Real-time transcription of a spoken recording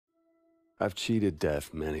I've cheated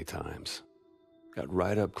death many times. Got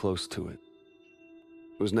right up close to it.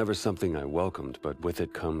 It was never something I welcomed, but with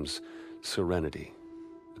it comes serenity,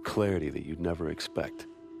 a clarity that you'd never expect.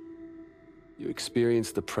 You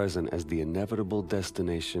experience the present as the inevitable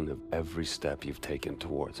destination of every step you've taken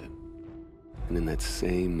towards it. And in that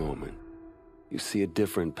same moment, you see a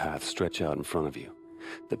different path stretch out in front of you.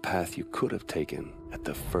 The path you could have taken at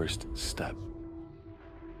the first step.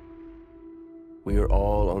 We are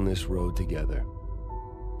all on this road together.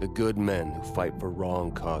 The good men who fight for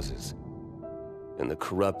wrong causes, and the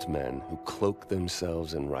corrupt men who cloak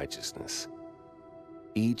themselves in righteousness.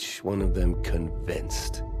 Each one of them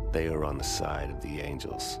convinced they are on the side of the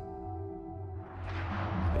angels.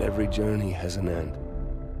 But every journey has an end,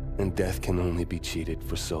 and death can only be cheated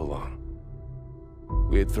for so long.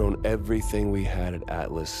 We had thrown everything we had at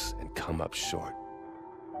Atlas and come up short.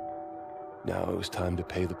 Now it was time to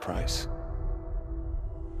pay the price.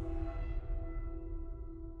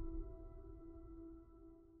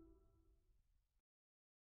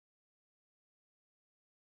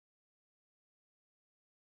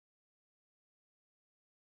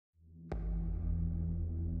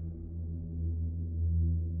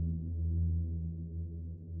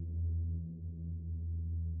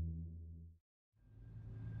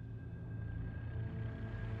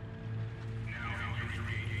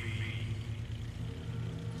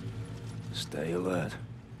 Stay alert.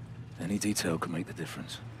 Any detail could make the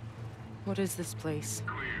difference. What is this place?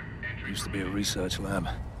 Used to be a research lab.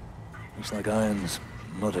 Looks like Irons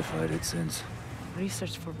modified it since.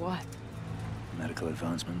 Research for what? Medical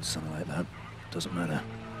advancements, something like that. Doesn't matter.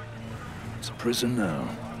 It's a prison now.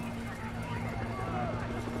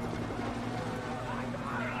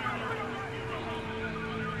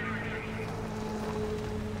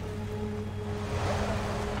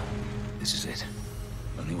 This is it.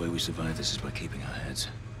 Only way we survive this is by keeping our heads.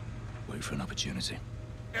 Wait for an opportunity.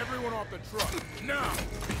 Everyone off the truck, now!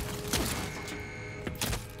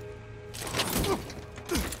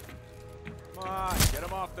 Come on, get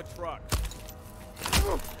him off the truck.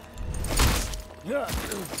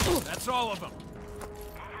 That's all of them.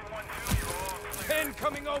 10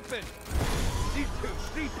 coming open. These two,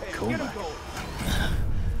 street pay, get them going.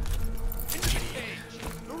 Into the cage.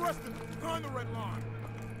 The rest of them, behind the red line.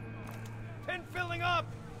 10 filling up.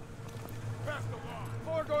 Pass the line.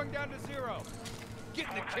 4 going down to 0. Get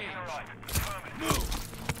in the cage. Move.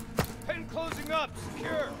 10 closing up.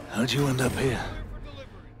 Secure. How'd you end up here?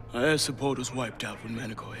 Our air support was wiped out with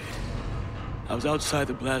medical aid. I was outside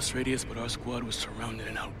the blast radius, but our squad was surrounded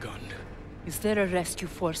and outgunned. Is there a rescue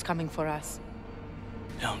force coming for us?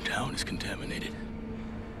 Downtown is contaminated.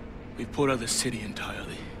 We've put out the city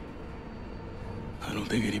entirely. I don't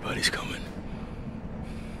think anybody's coming.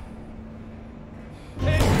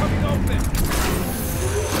 10 coming open.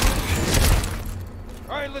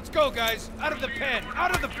 All right, let's go, guys. Out of the pen.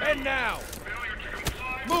 Out of the pen now.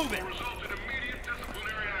 Move it.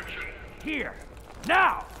 Here.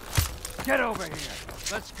 Now. Get over here.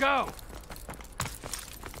 Let's go.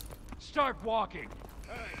 Start walking.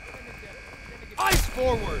 Eyes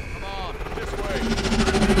forward. Come on. This way.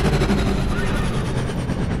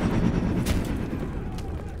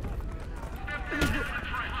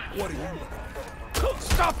 What are you?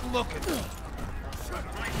 Stop looking.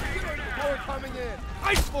 More coming in.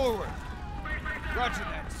 Ice forward. Roger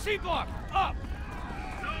that. C-block. Up.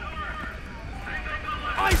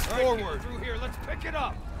 Ice forward. Through here. Let's pick it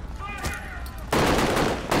up.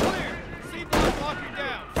 Clear. C-block locking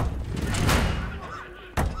down.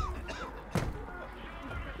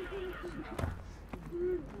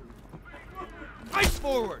 Ice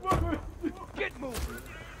forward. Get moving.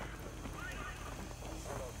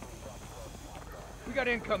 We got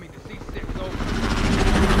incoming to C6. Over.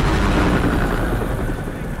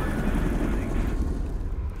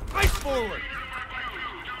 Ice forward.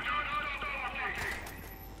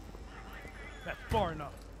 That's far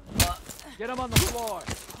enough. Get him on the floor.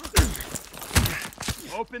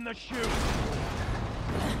 Open the chute.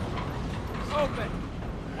 Open.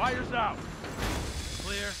 Wires out.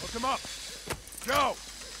 Clear. Hook him up. Go.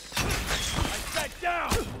 I said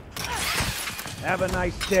down. Have a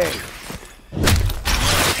nice day.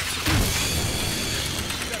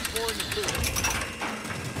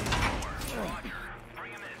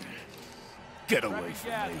 Get away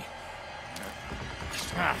from me.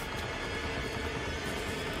 Ah.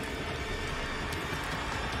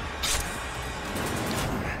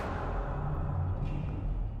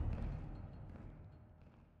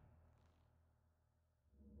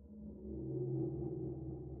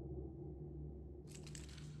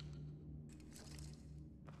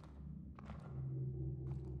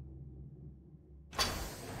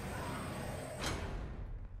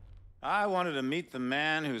 I wanted to meet the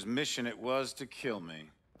man whose mission it was to kill me.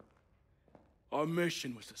 Our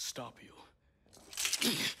mission was to stop you.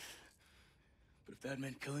 But if that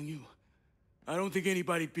meant killing you, I don't think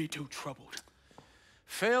anybody'd be too troubled.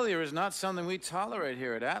 Failure is not something we tolerate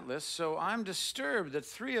here at Atlas, so I'm disturbed that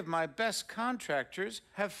 3 of my best contractors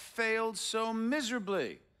have failed so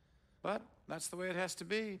miserably. But that's the way it has to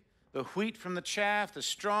be. The wheat from the chaff, the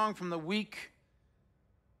strong from the weak.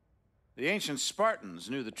 The ancient Spartans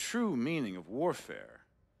knew the true meaning of warfare.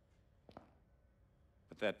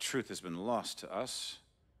 But that truth has been lost to us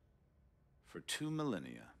for 2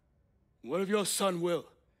 millennia. What of your son, Will?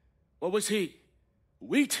 What was he?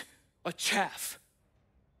 Wheat or chaff?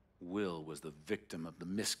 Will was the victim of the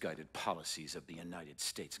misguided policies of the United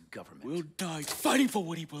States government. Will died fighting for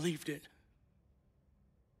what he believed in.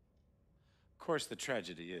 Of course, the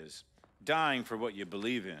tragedy is, dying for what you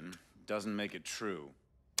believe in doesn't make it true.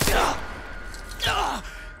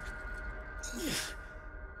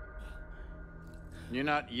 You're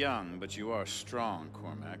not young, but you are strong,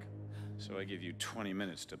 Cormac. So I give you 20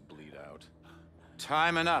 minutes to bleed out.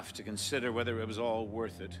 Time enough to consider whether it was all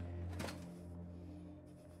worth it.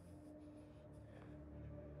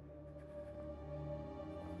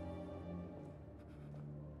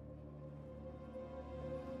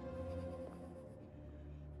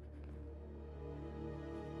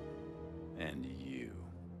 And you.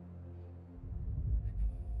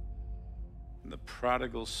 The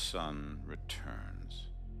prodigal son returns.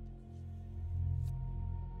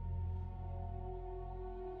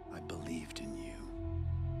 I believed in you.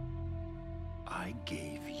 I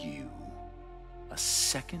gave you a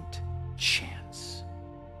second chance.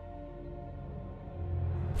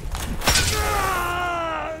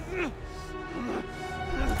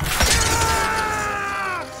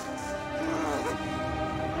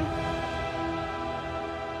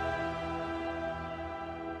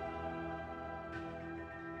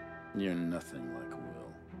 You're nothing like Will.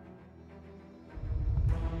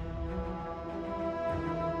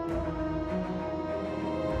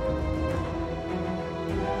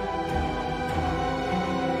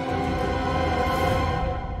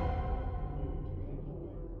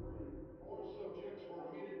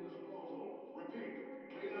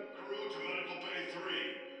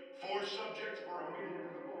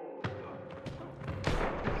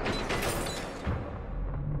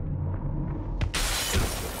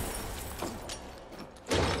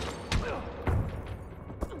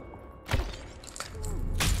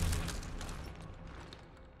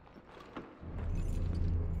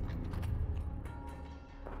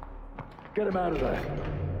 Get him out of there.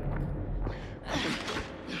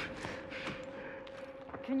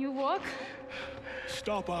 Can you walk?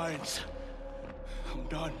 Stop, Irons. I'm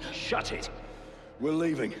done. Shut it. We're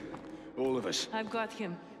leaving. All of us. I've got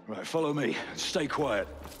him. Right, follow me. Stay quiet.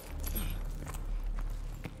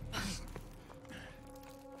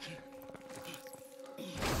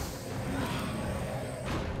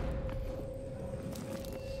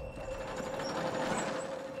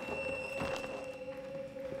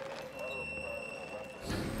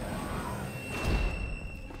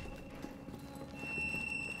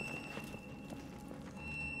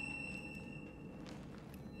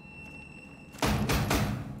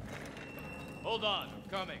 Hold on, I'm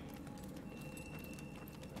coming.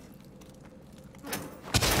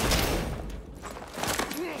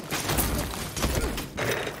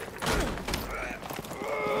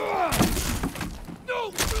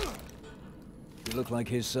 You look like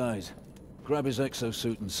his size. Grab his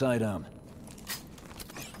exosuit and sidearm.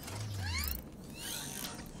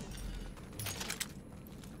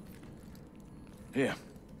 Here.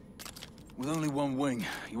 With only one wing,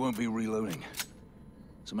 you won't be reloading.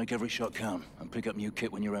 So make every shot count, and pick up new kit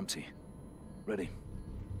when you're empty. Ready?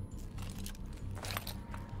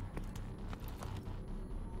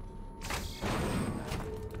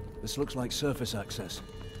 This looks like surface access.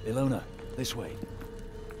 Ilona, this way.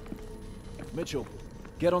 Mitchell,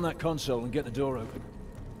 get on that console and get the door open.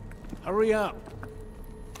 Hurry up!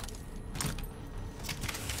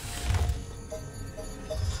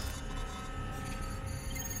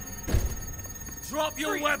 Drop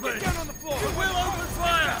your weapon! Get down on the floor! You will open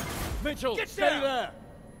fire! Mitchell, Get stay down! there!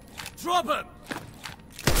 Drop him!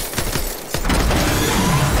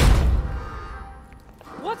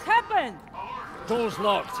 What happened? Door's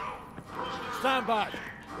locked. Stand back.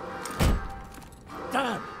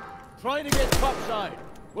 Damn! Trying to get topside.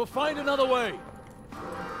 We'll find another way.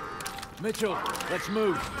 Mitchell, let's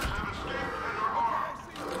move.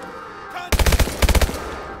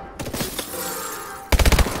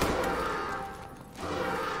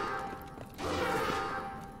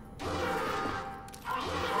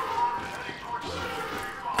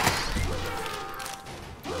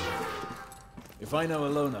 If I know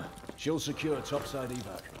Ilona, she'll secure topside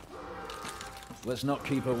evac. Let's not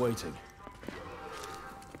keep her waiting.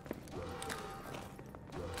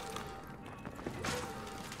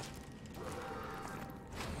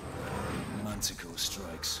 Manticore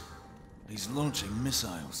strikes. He's launching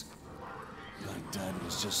missiles. Baghdad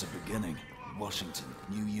was just the beginning. Washington,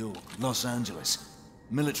 New York, Los Angeles.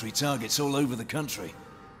 Military targets all over the country.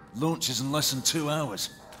 Launches in less than 2 hours.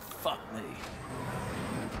 Fuck me.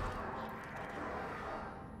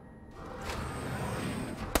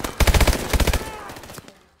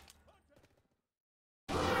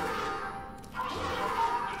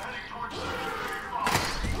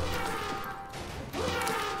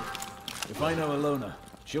 If I know Ilona,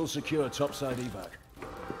 she'll secure topside evac.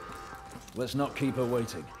 Let's not keep her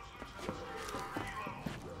waiting.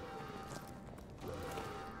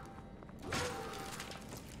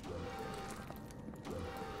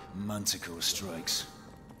 Manticore strikes.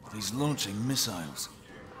 He's launching missiles.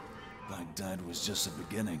 Baghdad was just the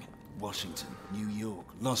beginning. Washington, New York,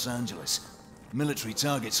 Los Angeles. Military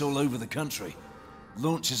targets all over the country.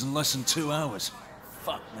 Launches in less than 2 hours.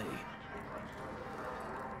 Fuck me.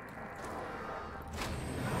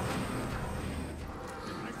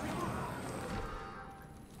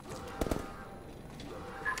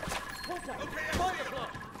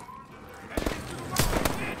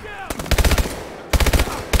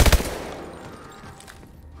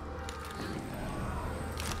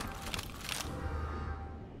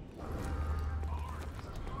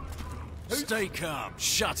 Stay calm.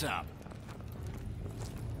 Shut up.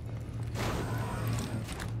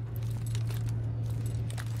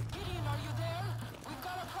 Gideon, are you there? We've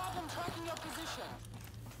got a problem tracking your position.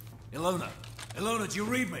 Ilona! Ilona, do you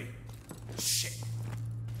read me? Shit.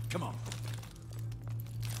 Come on.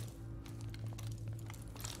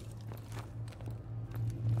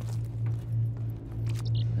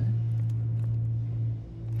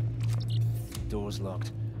 Door's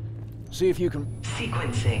locked. See if you can...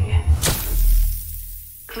 Sequencing.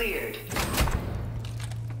 Cleared.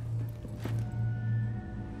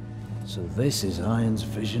 So this is Iron's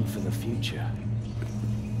vision for the future.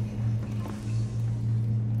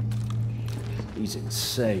 He's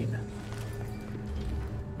insane.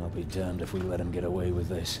 I'll be damned if we let him get away with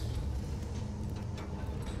this.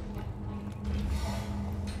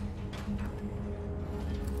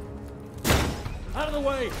 Out of the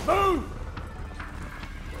way! Move!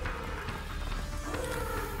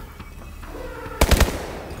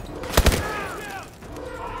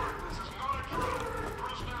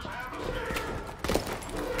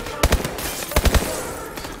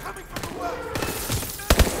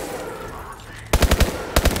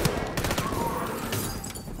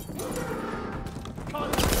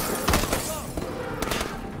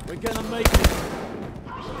 We're gonna make it.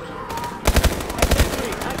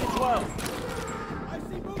 Hang it well. I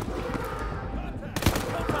see movement!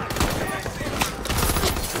 Contact!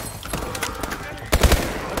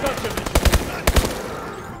 I got you, Mitchell.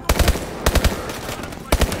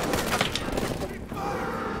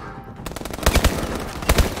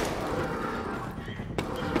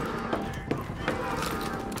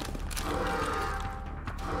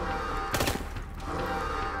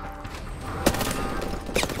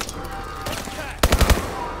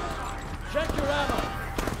 Check your ammo.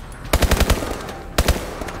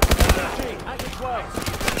 SMG, hang it well.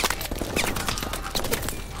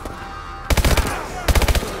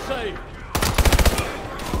 For the save.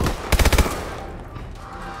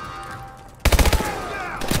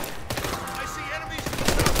 I see enemies!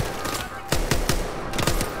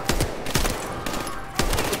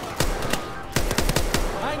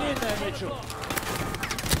 Hang in there, Mitchell.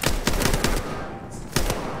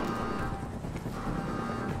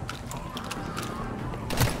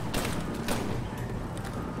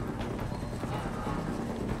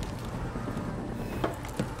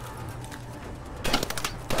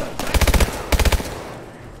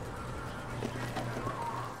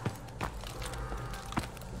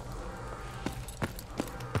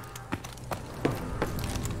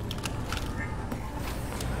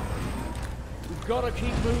 We've gotta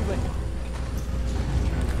keep moving.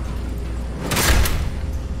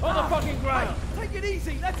 On the fucking ground! Take it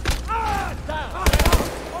easy! Let's... Down!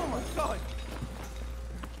 Oh my god!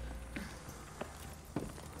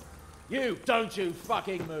 You, don't you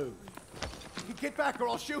fucking move. Get back or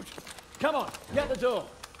I'll shoot! Come on, get the door.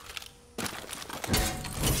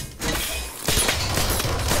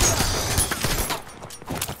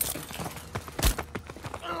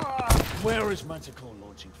 Where is Manticore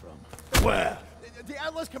launching from? Where? The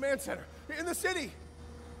Atlas Command Center! In the city!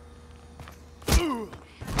 The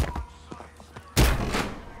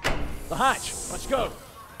hatch. Let's go.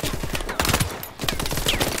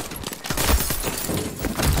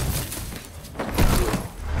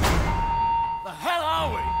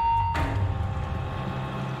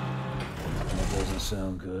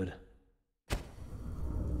 sound good.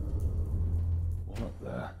 What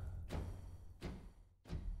the?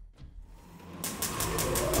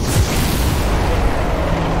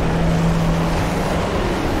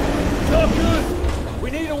 Not good!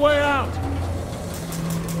 We need a way out!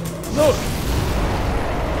 Look!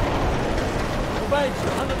 The bags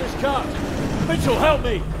are under this cart! Mitchell, help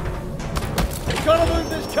me! We've got to move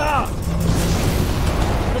this cart!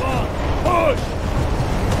 Come on, push!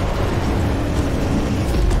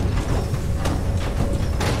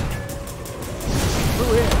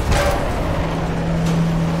 Through here!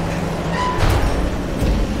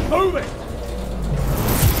 Move it!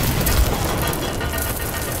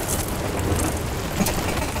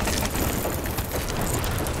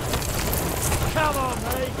 Come on,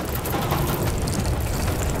 mate!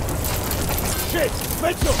 Shit!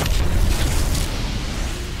 Mitchell!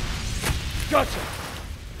 Gotcha!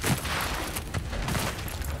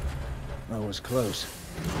 That was close.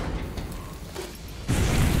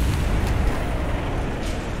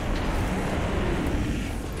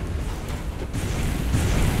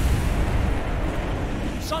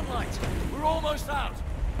 Sunlight! We're almost out!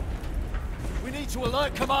 We need to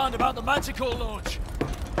alert command about the Manticore launch!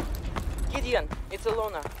 Gideon, it's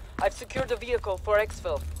Alona. I've secured a vehicle for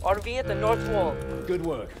exfil. RV at the North Wall. Good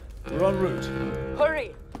work. We're en route.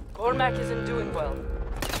 Hurry! Cormac isn't doing well.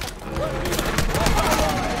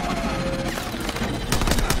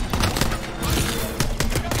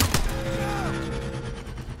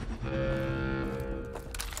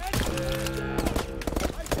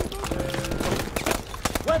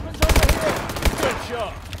 Weapons over here! Good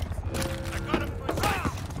shot! I got him for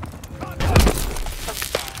sight.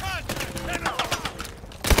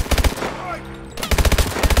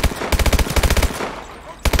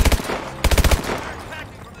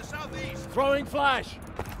 Attacking from the southeast. Throwing flash!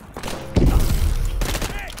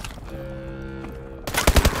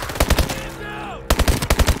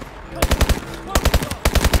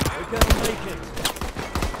 We're gonna make it!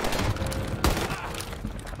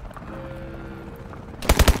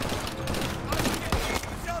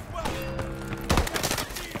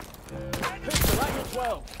 Pistol, angle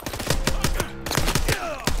 12.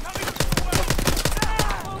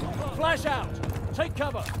 Flash out! Take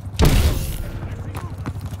cover!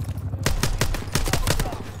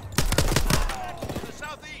 To the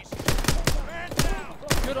southeast. Man down.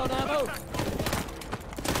 Good on ammo?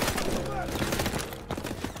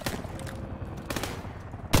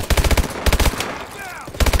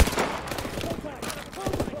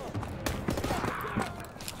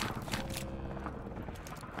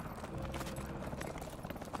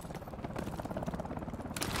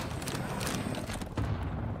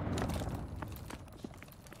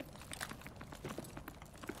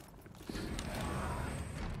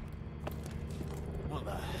 What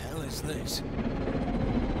the hell is this?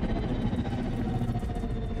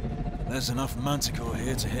 There's enough Manticore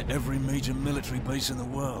here to hit every major military base in the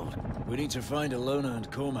world. We need to find Alona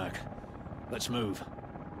and Cormac. Let's move.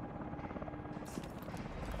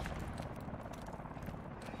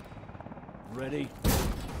 Ready?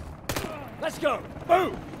 Let's go!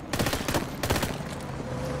 Move!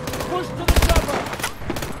 Push to the chopper!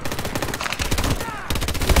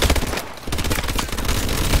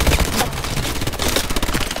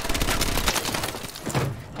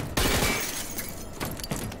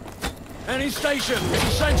 Any station!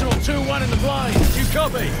 Sentinel 2-1 in the blind! You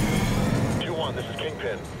copy? 2-1, this is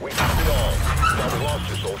Kingpin. We have it all. Thought we lost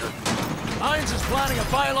you, soldier. Irons is planning a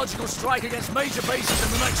biological strike against major bases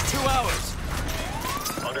in the next 2 hours.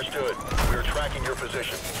 Understood. We are tracking your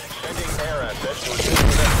position. Sending air assets to assist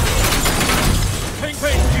with that.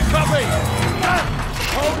 Kingpin, you copy?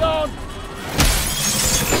 Hold on!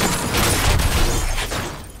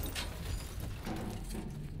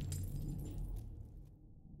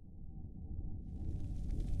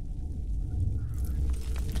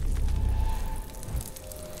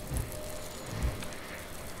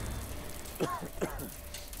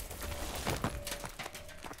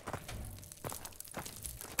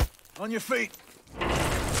 On your feet!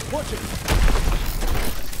 Watch it!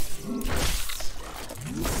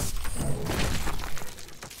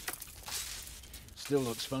 Still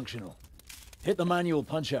looks functional. Hit the manual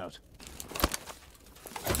punch-out.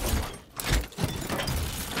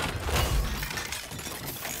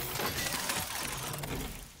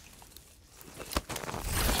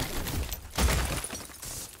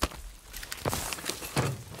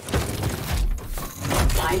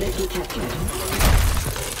 Pilot detected.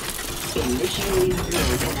 Initiating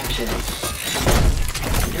neural connection.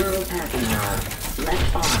 Neural packing nerve.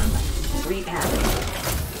 Left arm. Repathing.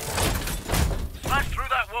 Smash through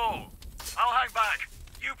that wall. I'll hang back.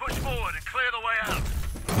 You push forward. forward and clear the way out.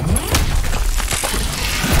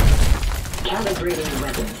 Calibrating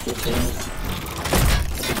weapon systems.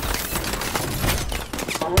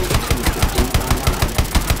 All weapon systems online.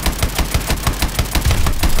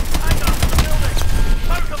 Hang on to the building!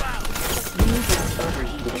 Smoke them out! Unit has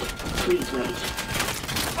overheated. Please wait.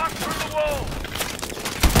 Bust through the wall!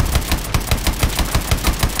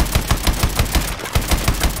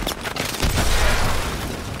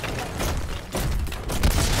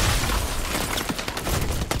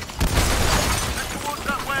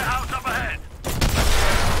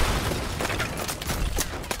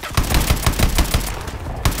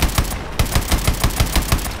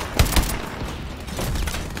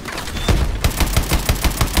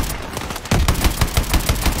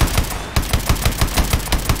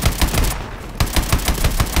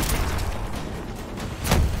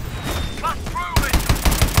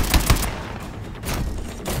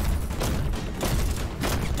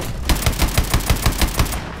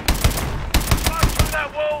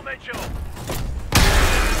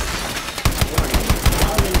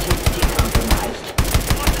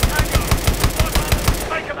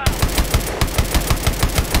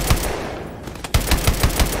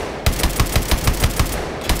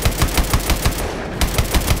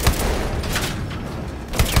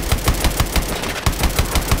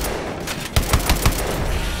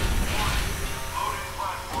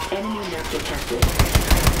 Enemy net detected.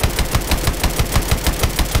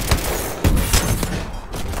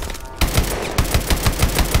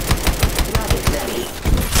 Rocket ready.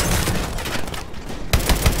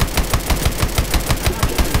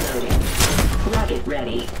 Rocket reloading. Rocket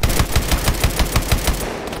ready.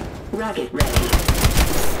 Rocket ready.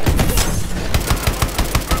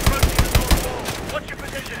 What's your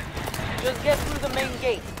position? Just get through the main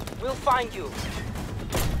gate. We'll find you.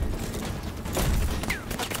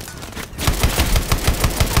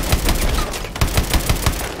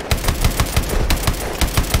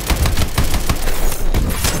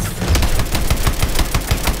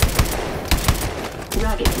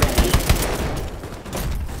 Rocket ready.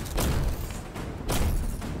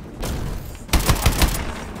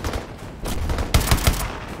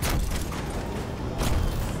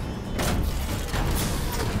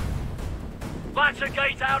 That's a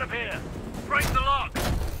gate out of here. Break the lock.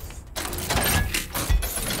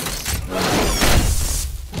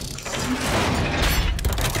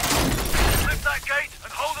 Lift that gate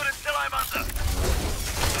and hold it until I'm under.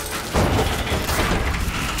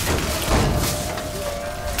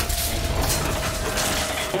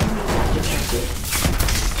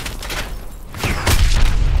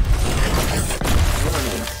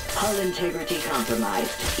 Warning. Hull integrity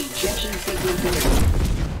compromised. Ejection sequence enabled.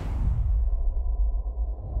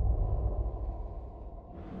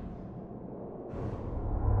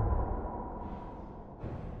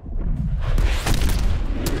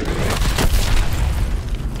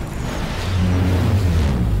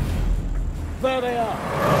 There they are.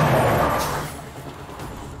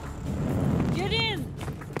 Get in!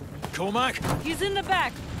 Cormac? He's in the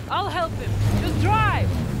back. I'll help him. Just drive!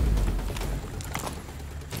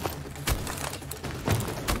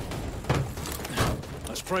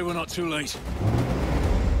 Let's pray we're not too late.